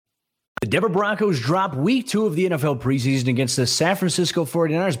Denver Broncos dropped week 2 of the NFL preseason against the San Francisco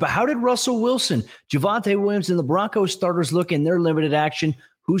 49ers. But how did Russell Wilson, Javonte Williams, and the Broncos starters look in their limited action?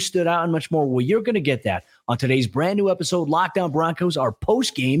 Who stood out and much more? Well, you're going to get that on today's brand new episode, Locked On Broncos, our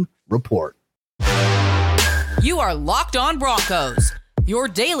post-game report. You are Locked On Broncos, your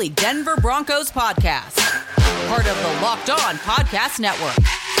daily Denver Broncos podcast. Part of the Locked On Podcast Network.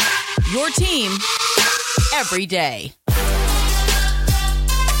 Your team every day.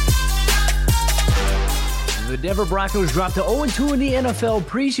 The Denver Broncos dropped to 0-2 in the NFL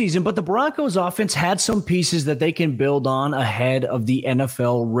preseason, but the Broncos offense had some pieces that they can build on ahead of the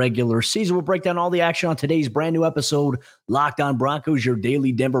NFL regular season. We'll break down all the action on today's brand new episode, Locked On Broncos, your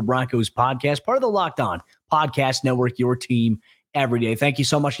daily Denver Broncos podcast, part of the Locked On Podcast Network, your team every day. Thank you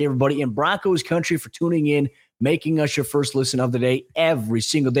so much to everybody in Broncos country for tuning in, making us your first listen of the day every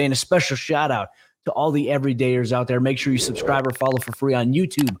single day, and a special shout out to all the everydayers out there. Make sure you subscribe or follow for free on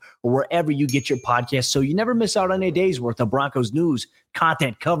YouTube or wherever you get your podcasts so you never miss out on a day's worth of Broncos news,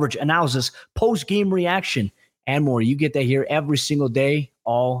 content, coverage, analysis, post-game reaction, and more. You get that here every single day,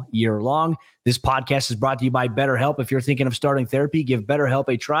 all year long. This podcast is brought to you by BetterHelp. If you're thinking of starting therapy, give BetterHelp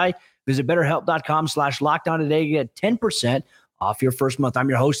a try. Visit BetterHelp.com/LockedOn today to get 10% off your first month. I'm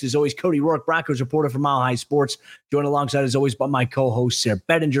your host, as always, Cody Rourke, Broncos reporter for Mile High Sports. Joined alongside, as always, by my co-host, Sarah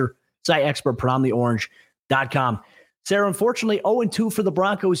Bettinger, site expert, PronTheOrange.com. Sarah, unfortunately, 0-2 for the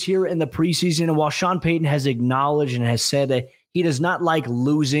Broncos here in the preseason. And while Sean Payton has acknowledged and has said that he does not like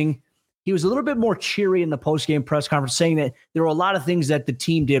losing, he was a little bit more cheery in the postgame press conference, saying that there were a lot of things that the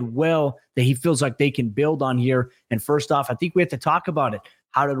team did well that he feels like they can build on here. And first off, I think we have to talk about it.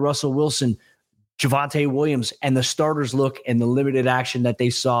 How did Russell Wilson, Javonte Williams, and the starters look in the limited action that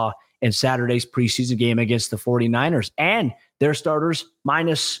they saw in Saturday's preseason game against the 49ers and their starters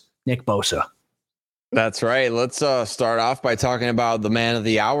minus Nick Bosa? That's right. Let's start off by talking about the man of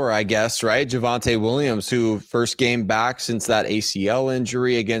the hour, I guess, right? Javonte Williams, who first game back since that ACL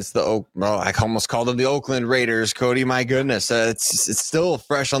injury against I almost called them the Oakland Raiders, Cody, my goodness. It's still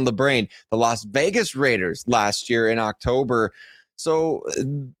fresh on the brain. The Las Vegas Raiders last year in October. So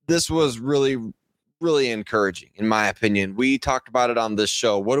this was really, really encouraging, in my opinion. We talked about it on this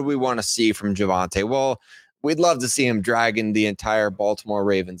show. What do we want to see from Javonte? Well, we'd love to see him dragging the entire Baltimore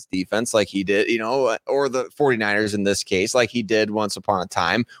Ravens defense like he did, or the 49ers in this case, like he did once upon a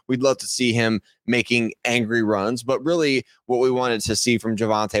time. We'd love to see him making angry runs, but really what we wanted to see from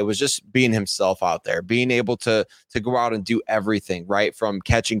Javonte was just being himself out there, being able to go out and do everything, right? From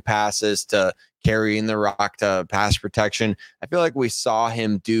catching passes to carrying the rock to pass protection. I feel like we saw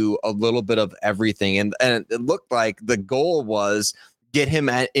him do a little bit of everything. And it looked like the goal was get him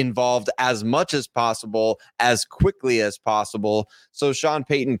involved as much as possible, as quickly as possible. So Sean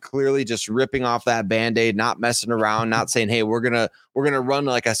Payton clearly just ripping off that Band-Aid, not messing around, not saying, hey, we're gonna run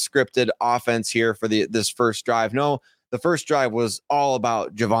like a scripted offense here for this first drive. No, the first drive was all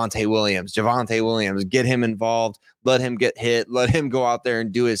about Javonte Williams. Javonte Williams, get him involved, let him get hit, let him go out there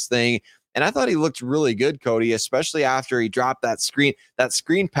and do his thing. And I thought he looked really good, Cody, especially after he dropped that screen. That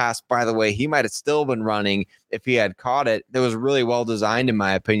screen pass, by the way, he might have still been running if he had caught it. It was really well designed, in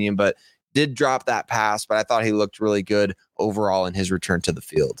my opinion, but did drop that pass. But I thought he looked really good overall in his return to the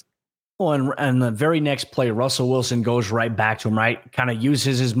field. Well, and the very next play, Russell Wilson goes right back to him, right? Kind of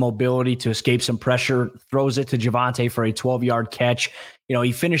uses his mobility to escape some pressure, throws it to Javonte for a 12-yard catch.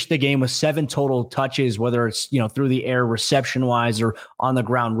 He finished the game with 7 total touches, whether it's, through the air reception-wise or on the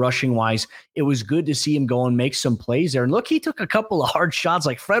ground rushing-wise. It was good to see him go and make some plays there. And look, he took a couple of hard shots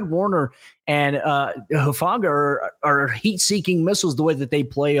like Fred Warner and Hufanga are heat-seeking missiles the way that they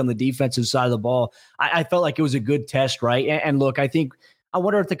play on the defensive side of the ball. I felt like it was a good test, right? And look, I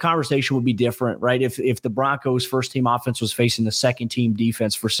wonder if the conversation would be different, right? If the Broncos' first-team offense was facing the second-team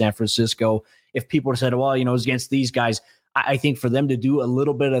defense for San Francisco, if people said, well, it was against these guys, I think for them to do a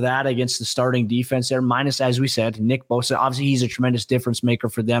little bit of that against the starting defense there, minus, as we said, Nick Bosa, obviously he's a tremendous difference maker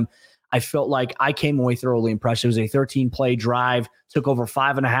for them. I felt like I came away thoroughly impressed. It was a 13-play drive, took over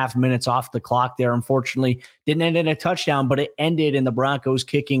 5.5 minutes off the clock there. Unfortunately, didn't end in a touchdown, but it ended in the Broncos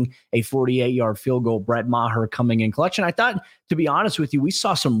kicking a 48-yard field goal. Brett Maher coming in clutch. And I thought, to be honest with you, we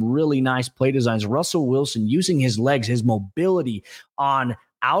saw some really nice play designs. Russell Wilson using his legs, his mobility on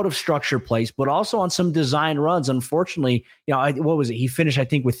out of structure plays, but also on some design runs. Unfortunately, what was it? He finished, I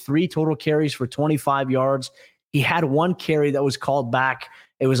think, with 3 total carries for 25 yards. He had 1 carry that was called back.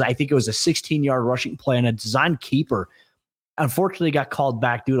 I think it was a 16-yard rushing play and a design keeper. Unfortunately, got called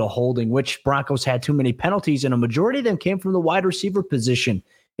back due to holding, which Broncos had too many penalties, and a majority of them came from the wide receiver position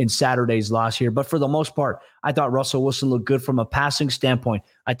in Saturday's loss here. But for the most part, I thought Russell Wilson looked good from a passing standpoint.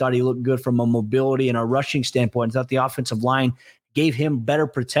 I thought he looked good from a mobility and a rushing standpoint. I thought the offensive line gave him better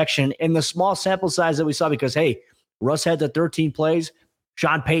protection in the small sample size that we saw because, hey, Russ had the 13 plays.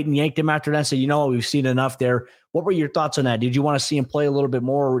 Sean Payton yanked him after that and said, you know what, we've seen enough there. What were your thoughts on that? Did you want to see him play a little bit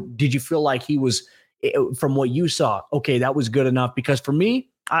more? Or did you feel like he was, from what you saw, okay, that was good enough? Because for me,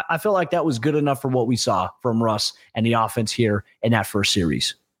 I feel like that was good enough for what we saw from Russ and the offense here in that first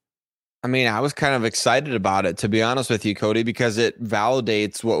series. I mean, I was kind of excited about it, to be honest with you, Cody, because it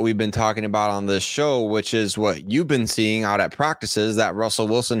validates what we've been talking about on this show, which is what you've been seeing out at practices, that Russell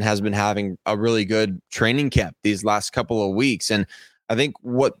Wilson has been having a really good training camp these last couple of weeks. And I think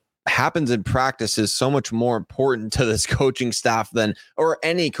what happens in practice is so much more important to this coaching staff than, or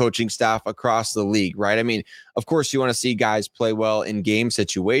any coaching staff across the league, right? I mean, of course, you want to see guys play well in game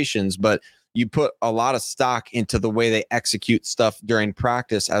situations, but you put a lot of stock into the way they execute stuff during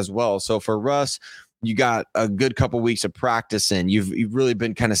practice as well. So for Russ, you got a good couple weeks of practice in. You've really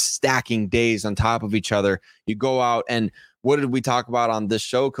been kind of stacking days on top of each other. You go out, and what did we talk about on this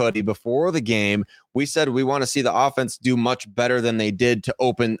show, Cody? Before the game, we said we want to see the offense do much better than they did to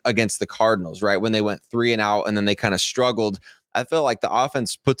open against the Cardinals, right? When they went 3-and-out and then they kind of struggled. I feel like the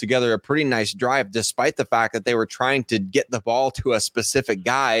offense put together a pretty nice drive, despite the fact that they were trying to get the ball to a specific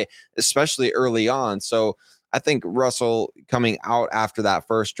guy, especially early on. So I think Russell coming out after that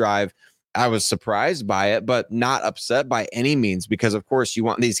first drive, I was surprised by it, but not upset by any means, because of course you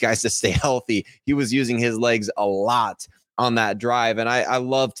want these guys to stay healthy. He was using his legs a lot on that drive, and I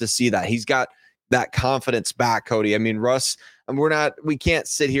love to see that. He's got that confidence back, Cody. I mean, Russ, and we can't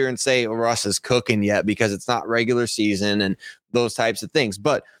sit here and say Russ is cooking yet because it's not regular season and those types of things,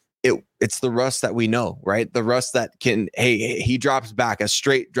 but it's the Russ that we know, right? The Russ that he drops back, a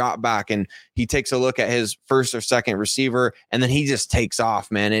straight drop back, and he takes a look at his first or second receiver, and then he just takes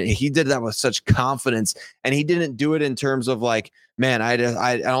off, man. And he did that with such confidence, and he didn't do it in terms of like, man, I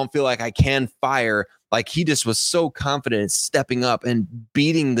don't feel like I can fire. Like, he just was so confident stepping up and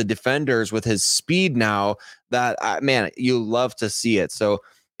beating the defenders with his speed now that, man, you love to see it. So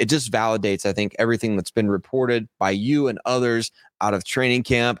it just validates, I think, everything that's been reported by you and others out of training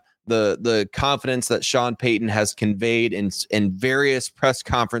camp, the confidence that Sean Payton has conveyed in various press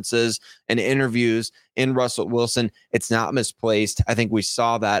conferences and interviews in Russell Wilson. It's not misplaced. I think we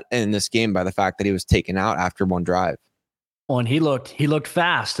saw that in this game by the fact that he was taken out after one drive. Well, and he looked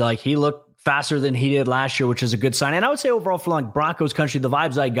fast. Like, he looked faster than he did last year, which is a good sign. And I would say overall for like Broncos country, the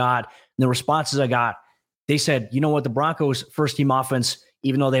vibes I got and the responses I got, they said, you know what, the Broncos first team offense,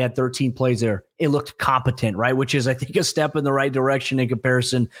 even though they had 13 plays there, it looked competent, right? Which is, I think, a step in the right direction in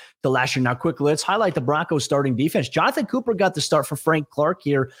comparison to last year. Now, quickly, let's highlight the Broncos starting defense. Jonathan Cooper got the start for Frank Clark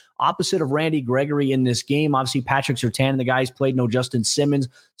here, opposite of Randy Gregory in this game. Obviously, Patrick Surtain, the guys played, no Justin Simmons.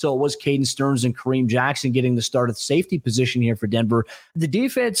 So it was Caden Stearns and Kareem Jackson getting the start at the safety position here for Denver. The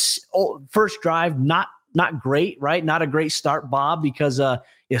defense, first drive, not great, right? Not a great start, Bob, because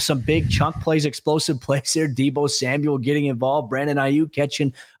some big chunk plays, explosive plays there. Deebo Samuel getting involved. Brandon Ayuk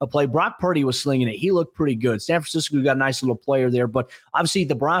catching a play. Brock Purdy was slinging it. He looked pretty good. San Francisco got a nice little player there. But obviously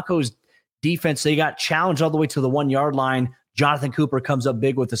the Broncos defense, they got challenged all the way to the 1 yard line. Jonathan Cooper comes up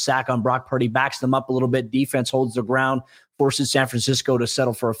big with a sack on Brock Purdy, backs them up a little bit. Defense holds the ground, forces San Francisco to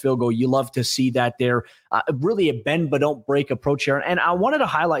settle for a field goal. You love to see that there. Really a bend but don't break approach here. And I wanted to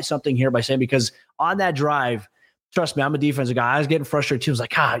highlight something here by saying, because on that drive, trust me, I'm a defensive guy. I was getting frustrated too. I was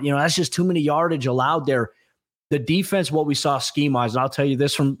like, that's just too many yardage allowed there. The defense, what we saw scheme-wise, and I'll tell you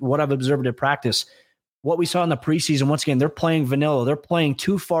this from what I've observed at practice, what we saw in the preseason, once again, they're playing vanilla. They're playing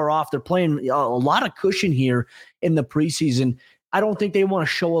too far off. They're playing a lot of cushion here in the preseason. I don't think they want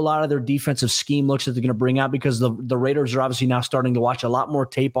to show a lot of their defensive scheme looks that they're going to bring out, because the Raiders are obviously now starting to watch a lot more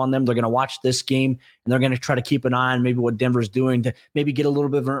tape on them. They're going to watch this game, and they're going to try to keep an eye on maybe what Denver's doing to maybe get a little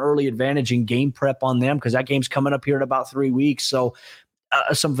bit of an early advantage in game prep on them, because that game's coming up here in about 3 weeks. So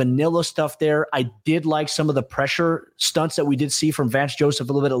some vanilla stuff there. I did like some of the pressure stunts that we did see from Vance Joseph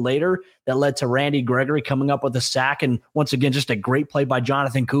a little bit later that led to Randy Gregory coming up with a sack. And once again, just a great play by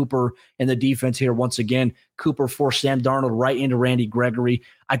Jonathan Cooper and the defense here. Once again, Cooper forced Sam Darnold right into Randy Gregory.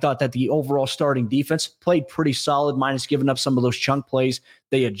 I thought that the overall starting defense played pretty solid, minus giving up some of those chunk plays.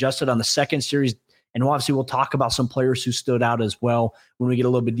 They adjusted on the second series. And obviously, we'll talk about some players who stood out as well when we get a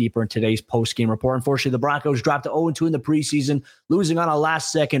little bit deeper in today's post-game report. Unfortunately, the Broncos dropped to 0-2 in the preseason, losing on a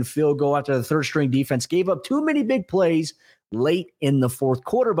last-second field goal after the third-string defense gave up too many big plays late in the fourth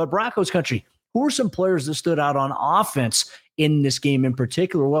quarter. But Broncos country, who are some players that stood out on offense in this game in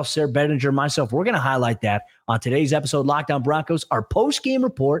particular? Well, Sarah Bettinger and myself, we're going to highlight that on today's episode, Locked On Broncos, our post-game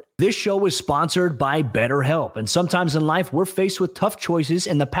report. This show is sponsored by BetterHelp. And sometimes in life, we're faced with tough choices,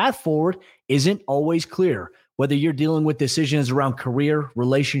 and the path forward isn't always clear. Whether you're dealing with decisions around career,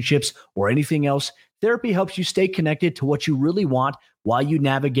 relationships, or anything else, Therapy helps you stay connected to what you really want while you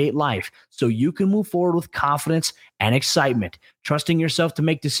navigate life, so you can move forward with confidence and excitement. Trusting yourself to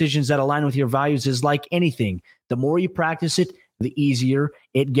make decisions that align with your values is like anything. The more you practice it, the easier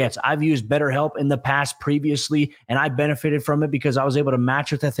it gets. I've used BetterHelp in the past previously, and I benefited from it because I was able to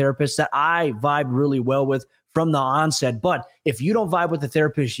match with a therapist that I vibe really well with from the onset. But if you don't vibe with the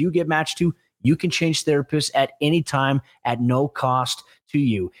therapist you get matched to, you can change therapists at any time at no cost to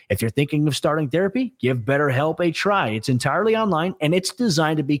you. If you're thinking of starting therapy, give BetterHelp a try. It's entirely online, and it's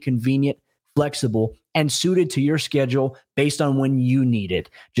designed to be convenient, flexible, and suited to your schedule based on when you need it.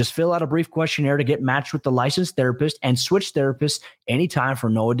 Just fill out a brief questionnaire to get matched with the licensed therapist and switch therapists anytime for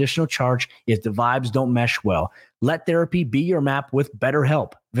no additional charge if the vibes don't mesh well. Let therapy be your map with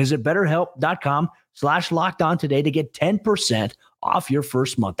BetterHelp. Visit BetterHelp.com/lockedon today to get 10% off your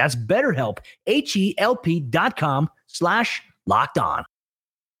first month. That's BetterHelp, HELP.com/lockedon.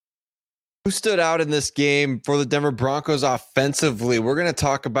 Who stood out in this game for the Denver Broncos offensively? We're going to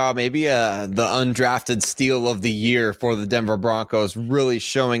talk about maybe the undrafted steal of the year for the Denver Broncos, really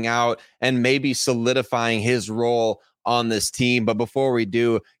showing out and maybe solidifying his role on this team. But before we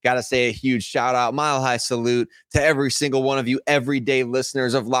do, got to say a huge shout out, mile high salute to every single one of you everyday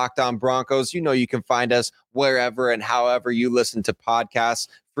listeners of Locked On Broncos. You know, you can find us wherever and however you listen to podcasts,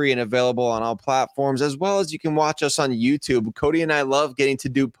 free and available on all platforms, as well as you can watch us on YouTube. Cody and I love getting to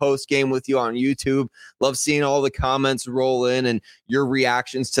do post game with you on YouTube. Love seeing all the comments roll in and your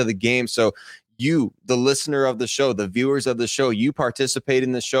reactions to the game. So you, the listener of the show, the viewers of the show, you participate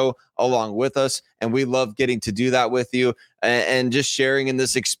in the show along with us. And we love getting to do that with you and just sharing in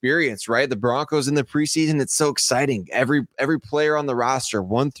this experience, right? The Broncos in the preseason, it's so exciting. Every player on the roster,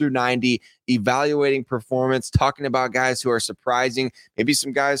 1 through 90, evaluating performance, talking about guys who are surprising, maybe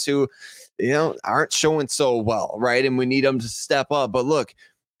some guys who, aren't showing so well, right? And we need them to step up. But look,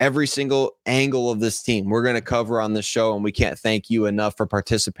 every single angle of this team we're going to cover on the show, and we can't thank you enough for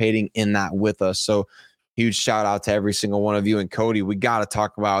participating in that with us. So huge shout out to every single one of you. And Cody, we got to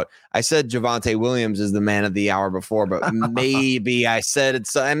talk about, I said Javonte Williams is the man of the hour before, but maybe I said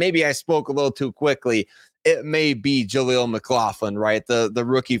it, and maybe I spoke a little too quickly. It may be Jaleel McLaughlin, right? The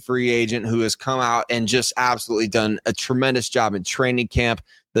rookie free agent who has come out and just absolutely done a tremendous job in training camp.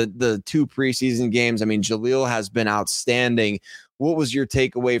 The 2 preseason games, I mean, Jaleel has been outstanding. What was your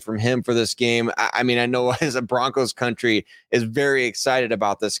takeaway from him for this game? I mean, I know as a Broncos country is very excited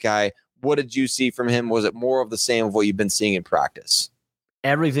about this guy. What did you see from him? Was it more of the same of what you've been seeing in practice?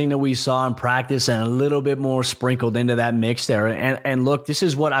 Everything that we saw in practice and a little bit more sprinkled into that mix there. And look, this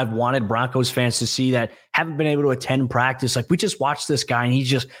is what I've wanted Broncos fans to see that haven't been able to attend practice. Like, we just watched this guy and he's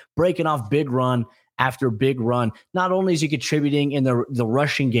just breaking off big run after big run. Not only is he contributing in the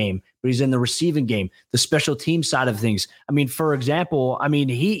rushing game, but he's in the receiving game, the special team side of things. I mean, for example,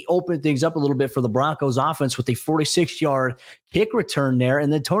 he opened things up a little bit for the Broncos offense with a 46-yard kick return there.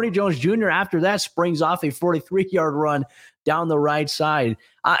 And then Tony Jones Jr. after that springs off a 43-yard run down the right side.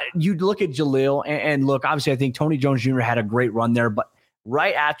 You look at Jaleel and look, obviously I think Tony Jones Jr. had a great run there, but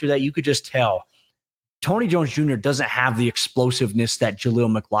right after that, you could just tell Tony Jones Jr. doesn't have the explosiveness that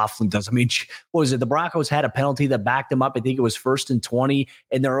Jaleel McLaughlin does. I mean, what was it? The Broncos had a penalty that backed them up. I think it was 1st and 20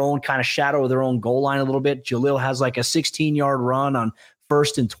 in their own kind of shadow of their own goal line a little bit. Jaleel has like a 16-yard run on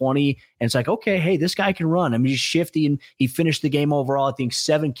 1st and 20. And it's like, okay, hey, this guy can run. I mean, he's shifty, and he finished the game overall, I think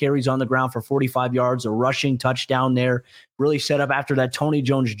 7 carries on the ground for 45 yards, a rushing touchdown there. Really set up after that Tony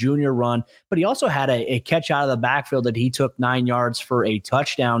Jones Jr. run. But he also had a catch out of the backfield that he took 9 yards for a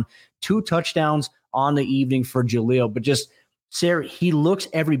touchdown. 2 touchdowns on the evening for Jaleel. But just, Sarah, he looks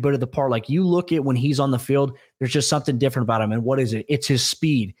every bit of the part. Like, you look at when he's on the field, there's just something different about him. And what is it? It's his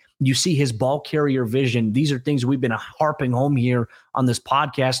speed. You see his ball carrier vision. These are things we've been harping home here on this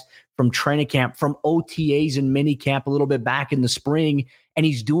podcast from training camp, from OTAs and mini camp a little bit back in the spring. And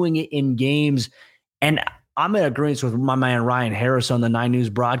he's doing it in games. And I'm in agreement with my man Ryan Harris on the 9 News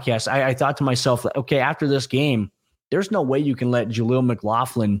broadcast. I thought to myself, okay, after this game, there's no way you can let Jaleel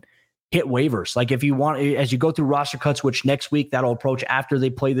McLaughlin hit waivers. Like, if you want, as you go through roster cuts, which next week that'll approach after they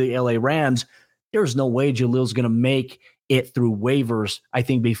play the LA Rams, there's no way Jaleel's going to make it through waivers, I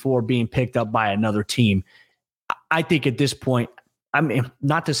think, before being picked up by another team. I think at this point, I mean,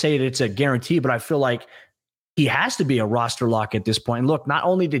 not to say that it's a guarantee, but I feel like he has to be a roster lock at this point. And look, not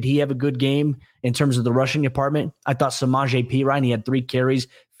only did he have a good game in terms of the rushing department, I thought Samaje Perine, he had 3 carries,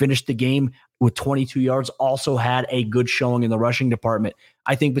 finished the game with 22 yards, also had a good showing in the rushing department.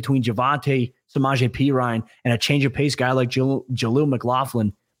 I think between Javonte, Samaje Perine, and a change of pace guy like Jaleel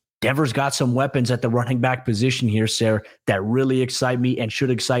McLaughlin, Denver's got some weapons at the running back position here, Sarah, that really excite me and should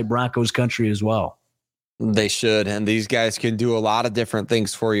excite Broncos country as well. They should, and these guys can do a lot of different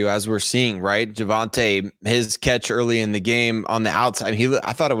things for you, as we're seeing, right? Javonte, his catch early in the game on the outside,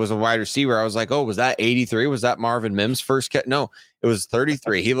 I thought it was a wide receiver. I was like, oh, was that 83? Was that Marvin Mims' first catch? No, it was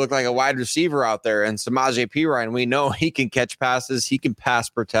 33. He looked like a wide receiver out there. And Samaje Perine, we know he can catch passes, he can pass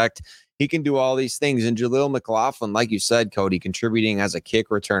protect, he can do all these things. And Jaleel McLaughlin, like you said, Cody, contributing as a kick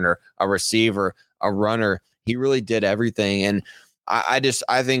returner, a receiver, a runner. He really did everything. And I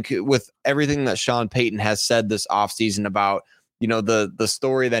think with everything that Sean Payton has said this offseason about, the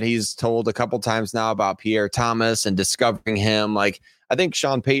story that he's told a couple times now about Pierre Thomas and discovering him, like, I think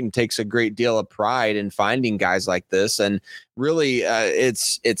Sean Payton takes a great deal of pride in finding guys like this. And really,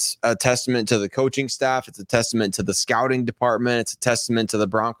 it's a testament to the coaching staff. It's a testament to the scouting department. It's a testament to the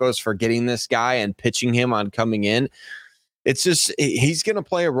Broncos for getting this guy and pitching him on coming in. It's just, he's going to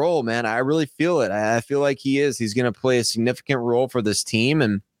play a role, man. I really feel it. I feel like he is. He's going to play a significant role for this team.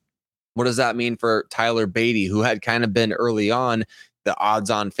 And what does that mean for Tyler Beatty, who had kind of been early on the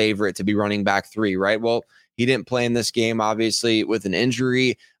odds-on favorite to be running back 3, right? Well, he didn't play in this game, obviously, with an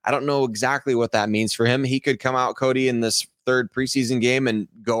injury. I don't know exactly what that means for him. He could come out, Cody, in this third preseason game and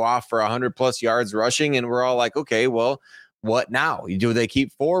go off for 100-plus yards rushing, and we're all like, okay, well, what now? Do they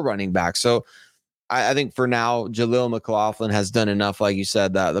keep 4 running backs? So I think for now, Jaleel McLaughlin has done enough, like you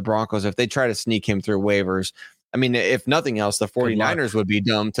said, that the Broncos, if they try to sneak him through waivers, I mean, if nothing else, the 49ers would be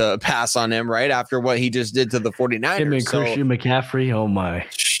dumb to pass on him, right? After what he just did to the 49ers. Him and Christian McCaffrey, oh my.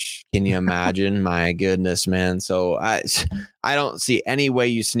 Can you imagine? My goodness, man. So I don't see any way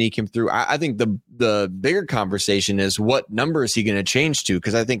you sneak him through. I think the bigger conversation is what number is he going to change to?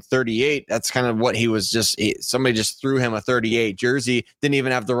 Because I think 38, that's kind of what he was somebody just threw him a 38 jersey, didn't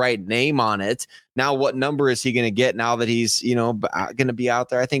even have the right name on it. Now, what number is he going to get now that he's, going to be out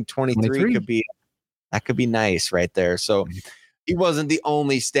there? I think 23 could be nice right there. So he wasn't the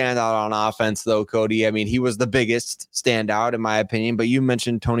only standout on offense, though, Cody. I mean, he was the biggest standout, in my opinion. But you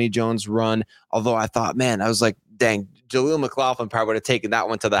mentioned Tony Jones' run, although I thought, man, I was like, dang, Jaleel McLaughlin probably would have taken that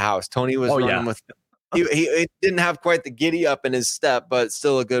one to the house. Tony was running with – he didn't have quite the giddy up in his step, but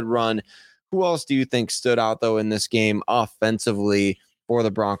still a good run. Who else do you think stood out, though, in this game offensively for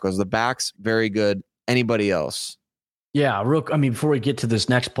the Broncos? The backs, very good. Anybody else? Yeah, before we get to this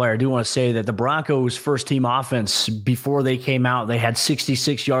next player, I do want to say that the Broncos' first team offense, before they came out, they had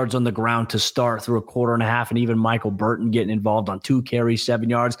 66 yards on the ground to start through a quarter and a half, and even Michael Burton getting involved on 2 carries, 7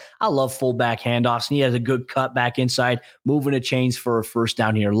 yards. I love fullback handoffs, and he has a good cut back inside, moving the chains for a first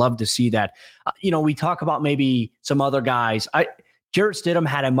down here. Love to see that. We talk about maybe some other guys. Jarrett Stidham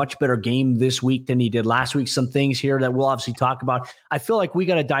had a much better game this week than he did last week. Some things here that we'll obviously talk about. I feel like we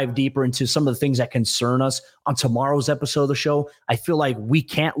got to dive deeper into some of the things that concern us on tomorrow's episode of the show. I feel like we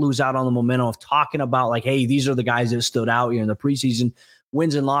can't lose out on the momentum of talking about like, hey, these are the guys that stood out here in the preseason.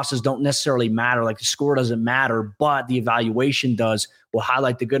 Wins and losses don't necessarily matter. Like the score doesn't matter, but the evaluation does. We'll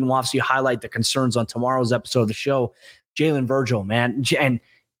highlight the good and we'll obviously highlight the concerns on tomorrow's episode of the show. Jalen Virgil, man. And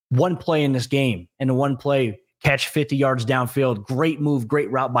one play in this game and the one play, catch 50 yards downfield. Great move,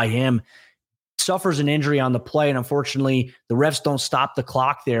 great route by him. Suffers an injury on the play, and unfortunately, the refs don't stop the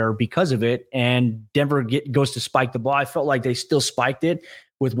clock there because of it, and Denver goes to spike the ball. I felt like they still spiked it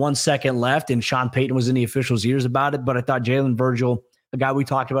with 1 second left, and Sean Payton was in the officials' ears about it, but I thought Jalen Virgil, a guy we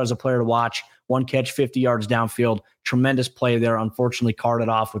talked about as a player to watch, one catch, 50 yards downfield, tremendous play there, unfortunately carted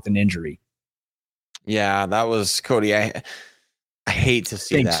off with an injury. Yeah, that was Cody. I hate to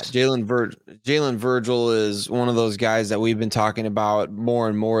see that. Jalen Virgil is one of those guys that we've been talking about more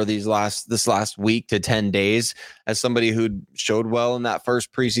and more this last week to 10 days as somebody who showed well in that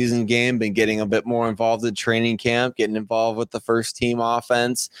first preseason game, been getting a bit more involved in training camp, getting involved with the first team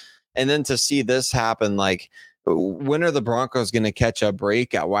offense. And then to see this happen, like, when are the Broncos going to catch a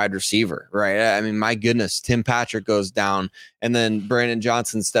break at wide receiver, right? I mean, my goodness, Tim Patrick goes down and then Brandon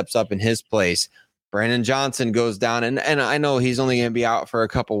Johnson steps up in his place. Brandon Johnson goes down, and I know he's only going to be out for a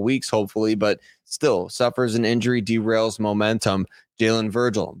couple weeks, hopefully, but still suffers an injury, derails momentum. Jalen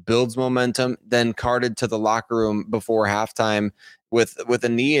Virgil builds momentum, then carted to the locker room before halftime with a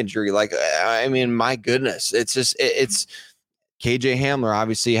knee injury. Like, I mean, my goodness, it's just it's KJ Hamler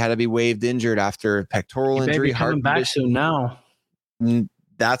obviously had to be waived injured after pectoral injury. Coming back soon now.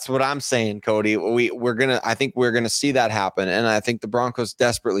 That's what I'm saying, Cody. I think we're gonna see that happen, and I think the Broncos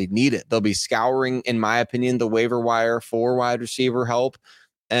desperately need it. They'll be scouring, in my opinion, the waiver wire for wide receiver help,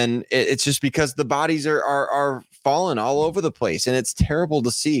 And it's just because the bodies are falling all over the place. And it's terrible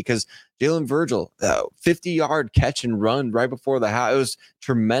to see because Jalen Virgil, 50-yard catch and run right before the half. It was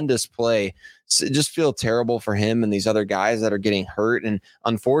tremendous play. So just feel terrible for him and these other guys that are getting hurt. And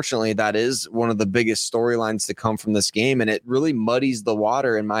unfortunately, that is one of the biggest storylines to come from this game. And it really muddies the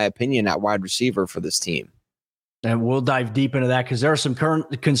water, in my opinion, at wide receiver for this team. And we'll dive deep into that because there are some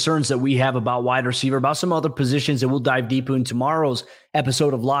current concerns that we have about wide receiver, about some other positions that we'll dive deep in tomorrow's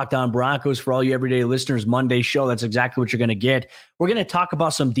episode of Locked On Broncos. For all you everyday listeners, Monday show, that's exactly what you're going to get. We're going to talk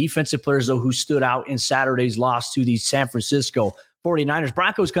about some defensive players, though, who stood out in Saturday's loss to the San Francisco 49ers.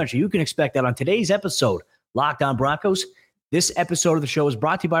 Broncos country, you can expect that on today's episode, Locked On Broncos. This episode of the show is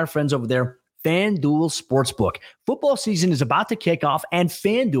brought to you by our friends over there, FanDuel Sportsbook. Football season is about to kick off, and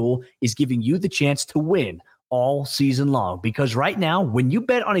FanDuel is giving you the chance to win all season long. Because right now, when you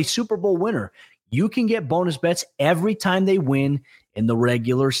bet on a Super Bowl winner, you can get bonus bets every time they win in the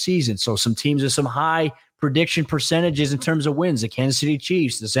regular season. So some teams with some high prediction percentages in terms of wins, the Kansas City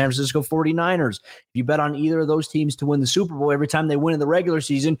Chiefs, the San Francisco 49ers. If you bet on either of those teams to win the Super Bowl every time they win in the regular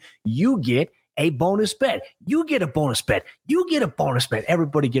season, you get a bonus bet. You get a bonus bet. You get a bonus bet.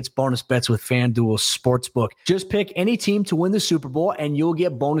 Everybody gets bonus bets with FanDuel Sportsbook. Just pick any team to win the Super Bowl, and you'll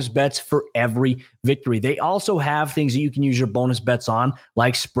get bonus bets for every victory. They also have things that you can use your bonus bets on,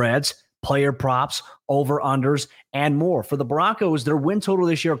 like spreads, player props, over-unders, and more. For the Broncos, their win total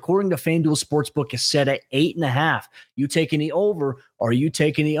this year, according to FanDuel Sportsbook, is set at 8.5. You taking the over, or are you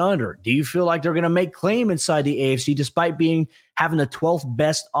taking the under? Do you feel like they're going to make claim inside the AFC despite having the 12th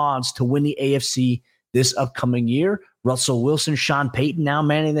best odds to win the AFC this upcoming year? Russell Wilson, Sean Payton now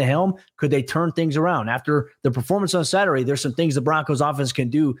manning the helm. Could they turn things around? After the performance on Saturday, there's some things the Broncos offense can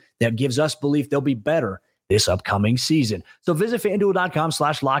do that gives us belief they'll be better this upcoming season. So visit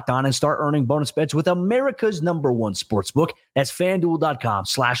FanDuel.com/lockedon and start earning bonus bets with America's #1 sportsbook. That's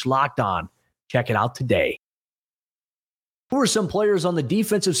FanDuel.com/lockedon. Check it out today. Who are some players on the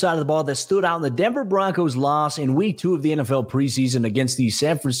defensive side of the ball that stood out in the Denver Broncos loss in week 2 of the NFL preseason against the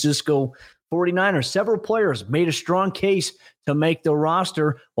San Francisco 49ers? Several players made a strong case to make the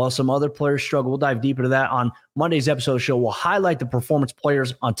roster, while some other players struggle. We'll dive deeper into that on Monday's episode of the show. We'll highlight the performance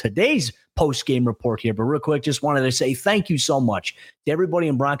players on today's post-game report here. But real quick, just wanted to say thank you so much to everybody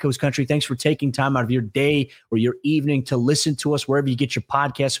in Broncos country. Thanks for taking time out of your day or your evening to listen to us wherever you get your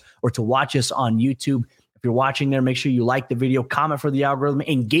podcasts or to watch us on YouTube. If you're watching there, make sure you like the video, comment for the algorithm,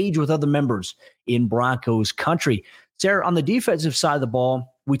 engage with other members in Broncos country. Sarah, on the defensive side of the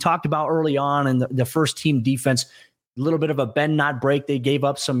ball, we talked about early on in the first team defense, a little bit of a bend not break. They gave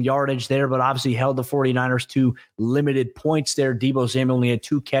up some yardage there, but obviously held the 49ers to limited points there. Deebo Samuel only had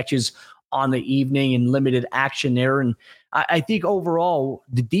 2 catches on the evening and limited action there. And I think overall,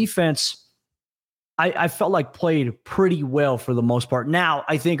 the defense, I felt like played pretty well for the most part. Now,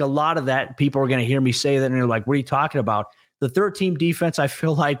 I think a lot of that, people are going to hear me say that, and they're like, what are you talking about? The third-team defense, I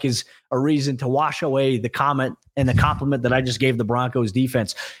feel like, is a reason to wash away the comment and the compliment that I just gave the Broncos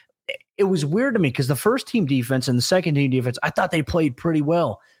defense. It was weird to me because the first-team defense and the second-team defense, I thought they played pretty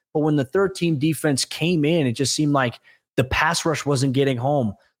well. But when the third-team defense came in, it just seemed like the pass rush wasn't getting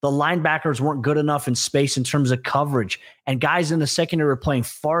home. The linebackers weren't good enough in space in terms of coverage. And guys in the secondary were playing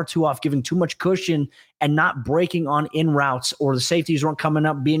far too off, giving too much cushion and not breaking on in routes, or the safeties weren't coming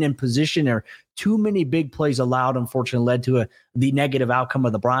up, being in position there. Too many big plays allowed, unfortunately, led to the negative outcome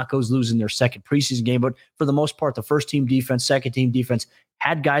of the Broncos losing their second preseason game. But for the most part, the first-team defense, second-team defense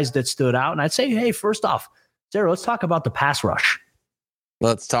had guys that stood out. And I'd say, hey, first off, Sarah, let's talk about the pass rush.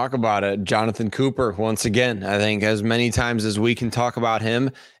 Let's talk about it. Jonathan Cooper, once again, I think as many times as we can talk about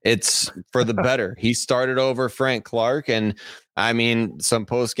him, it's for the better. He started over Frank Clark. And I mean, some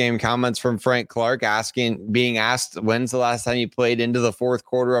post-game comments from Frank Clark being asked, when's the last time you played into the fourth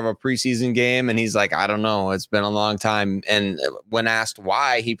quarter of a preseason game? And he's like, I don't know. It's been a long time. And when asked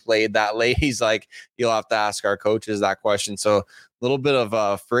why he played that late, he's like, you'll have to ask our coaches that question. So little bit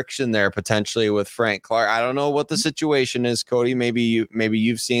of friction there potentially with Frank Clark. I don't know what the situation is, Cody. Maybe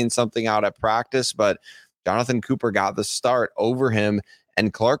you've seen something out at practice, but Jonathan Cooper got the start over him,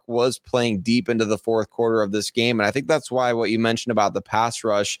 and Clark was playing deep into the fourth quarter of this game. And I think that's why what you mentioned about the pass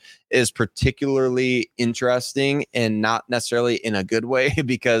rush is particularly interesting, and not necessarily in a good way,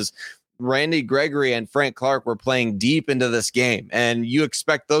 because Randy Gregory and Frank Clark were playing deep into this game, and you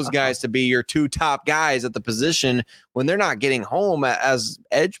expect those guys to be your 2 top guys at the position when they're not getting home as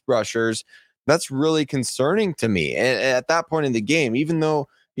edge rushers. That's really concerning to me. And at that point in the game, even though,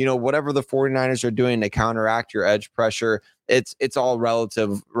 you know, whatever the 49ers are doing to counteract your edge pressure, it's all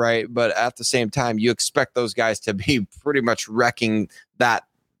relative, right? But at the same time, you expect those guys to be pretty much wrecking that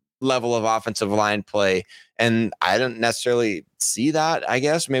level of offensive line play. And I don't necessarily see that, I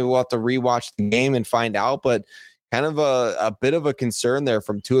guess. Maybe we'll have to rewatch the game and find out, but kind of a bit of a concern there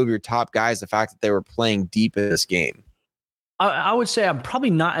from two of your top guys, the fact that they were playing deep in this game. I would say I'm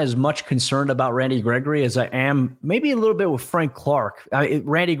probably not as much concerned about Randy Gregory as I am maybe a little bit with Frank Clark.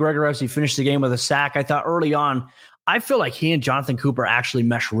 Randy Gregory obviously finished the game with a sack. I thought early on, I feel like he and Jonathan Cooper actually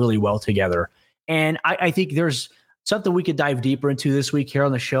mesh really well together. And I think there's something we could dive deeper into this week here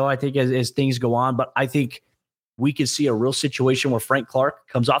on the show, I think, as things go on. But I think we could see a real situation where Frank Clark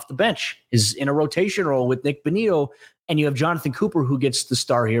comes off the bench, is in a rotation role with Nick Bonito, and you have Jonathan Cooper who gets the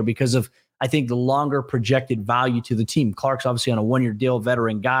star here because of, I think, the longer projected value to the team. Clark's obviously on a one-year deal,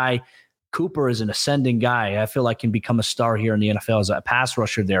 veteran guy. Cooper is an ascending guy. I feel like can become a star here in the NFL as a pass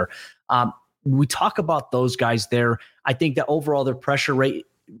rusher there. We talk about those guys there. I think that overall their pressure rate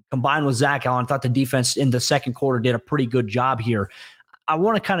combined with Zach Allen, I thought the defense in the second quarter did a pretty good job here. I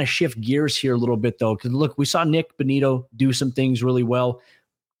want to kind of shift gears here a little bit, though, because look, we saw Nick Bonito do some things really well.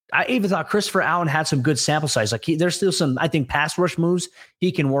 I even thought Christopher Allen had some good sample size. Like there's still some, I think, pass rush moves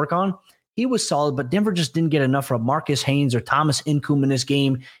he can work on. He was solid, but Denver just didn't get enough from Marcus Haynes or Thomas Incoom in this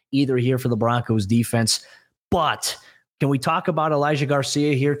game either here for the Broncos defense. But can we talk about Elijah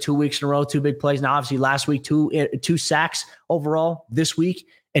Garcia here 2 weeks in a row, 2 big plays? Now, obviously, last week, two sacks overall. This week,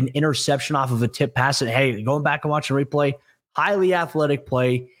 an interception off of a tip pass. And hey, going back and watching replay, highly athletic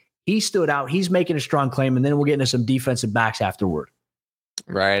play. He stood out. He's making a strong claim, and then we'll get into some defensive backs afterward.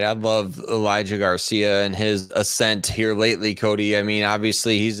 Right. I love Elijah Garcia and his ascent here lately, Cody. I mean,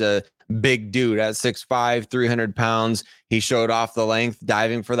 obviously, he's a big dude at 6'5", 300 pounds. He showed off the length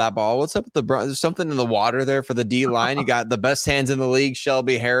diving for that ball. What's up with there's something in the water there for the D line. You got the best hands in the league,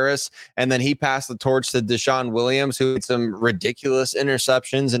 Shelby Harris, and then he passed the torch to Deshaun Williams, who had some ridiculous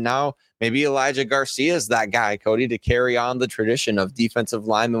interceptions. And now maybe Elijah Garcia is that guy, Cody, to carry on the tradition of defensive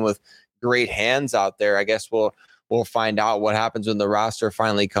linemen with great hands out there. I guess we'll find out what happens when the roster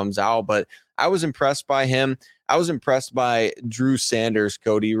finally comes out. But I was impressed by him. I was impressed by Drew Sanders,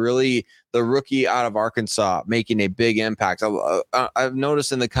 Cody, really the rookie out of Arkansas, making a big impact. I've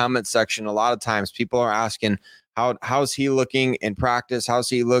noticed in the comment section a lot of times people are asking, how's he looking in practice? How's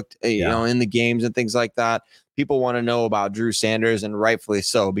he looked, in the games and things like that? People want to know about Drew Sanders, and rightfully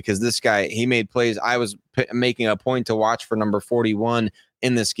so, because this guy, he made plays. I was making a point to watch for number 41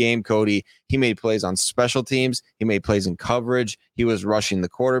 in this game, Cody. He made plays on special teams. He made plays in coverage. He was rushing the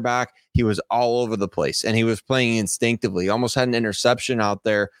quarterback. He was all over the place, and he was playing instinctively. Almost had an interception out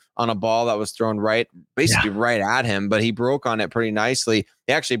there on a ball that was thrown right at him, but he broke on it pretty nicely.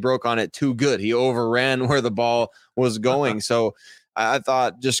 He actually broke on it too good. He overran where the ball was going. So I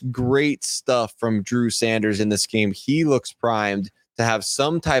thought just great stuff from Drew Sanders in this game. He looks primed to have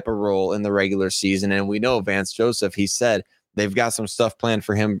some type of role in the regular season, and we know Vance Joseph, he said, they've got some stuff planned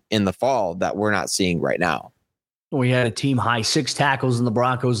for him in the fall that we're not seeing right now. We had a team high 6 tackles in the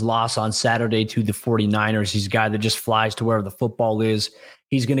Broncos loss on Saturday to the 49ers. He's a guy that just flies to wherever the football is.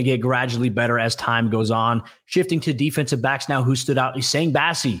 He's going to get gradually better as time goes on. Shifting to defensive backs now, who stood out? He's Sang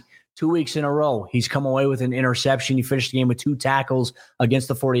Bassey. 2 weeks in a row, he's come away with an interception. He finished the game with 2 tackles against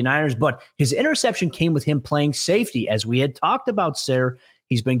the 49ers, but his interception came with him playing safety. As we had talked about, Sarah,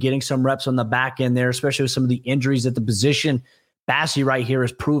 he's been getting some reps on the back end there, especially with some of the injuries at the position. Bassey right here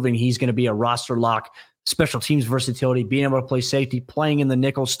is proving he's going to be a roster lock. Special teams versatility, being able to play safety, playing in the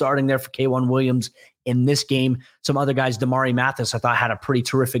nickel, starting there for K1 Williams in this game. Some other guys, Damari Mathis, I thought had a pretty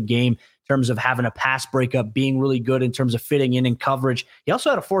terrific game in terms of having a pass breakup, being really good in terms of fitting in coverage. He also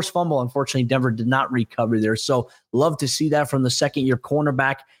had a forced fumble. Unfortunately, Denver did not recover there. So love to see that from the second-year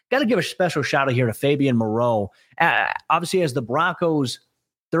cornerback. Got to give a special shout out here to Fabian Moreau. Obviously, as the Broncos'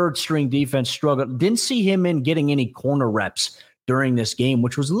 third-string defense struggled, didn't see him in getting any corner reps during this game,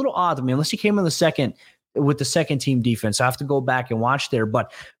 which was a little odd to me, unless he came in the second with the second team defense. I have to go back and watch there.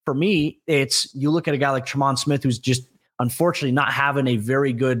 But for me, it's, you look at a guy like Tremont Smith, who's just unfortunately not having a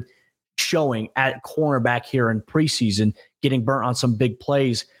very good showing at cornerback here in preseason, getting burnt on some big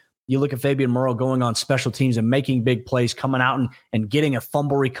plays. You look at Fabian Moreau going on special teams and making big plays, coming out and getting a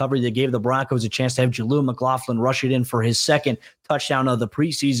fumble recovery that gave the Broncos a chance to have Jaleel McLaughlin rush it in for his second touchdown of the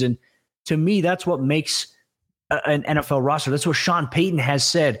preseason. To me, that's what makes an NFL roster. That's what Sean Payton has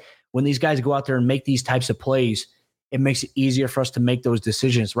said. When these guys go out there and make these types of plays, it makes it easier for us to make those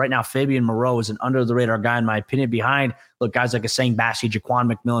decisions. Right now, Fabian Moreau is an under-the-radar guy, in my opinion, behind guys like Sang Bassey, Jaquan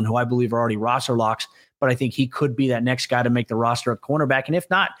McMillan, who I believe are already roster locks, but I think he could be that next guy to make the roster at cornerback. And if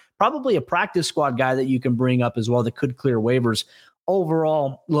not, probably a practice squad guy that you can bring up as well that could clear waivers.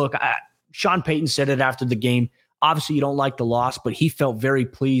 Overall, look, Sean Payton said it after the game. Obviously, you don't like the loss, but he felt very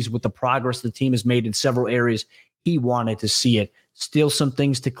pleased with the progress the team has made in several areas. He wanted to see it still some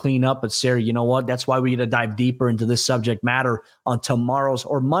things to clean up. But Sarah, you know what? That's why we got to dive deeper into this subject matter on tomorrow's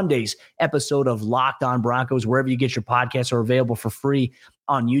or Monday's episode of Locked On Broncos. Wherever you get your podcasts are available for free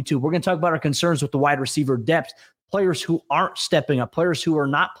on YouTube. We're going to talk about our concerns with the wide receiver depth, players who aren't stepping up, players who are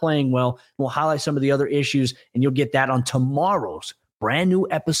not playing well. We'll highlight some of the other issues, and you'll get that on tomorrow's brand new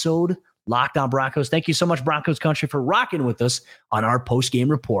episode, Locked On Broncos. Thank you so much, Broncos Country, for rocking with us on our post-game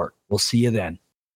report. We'll see you then.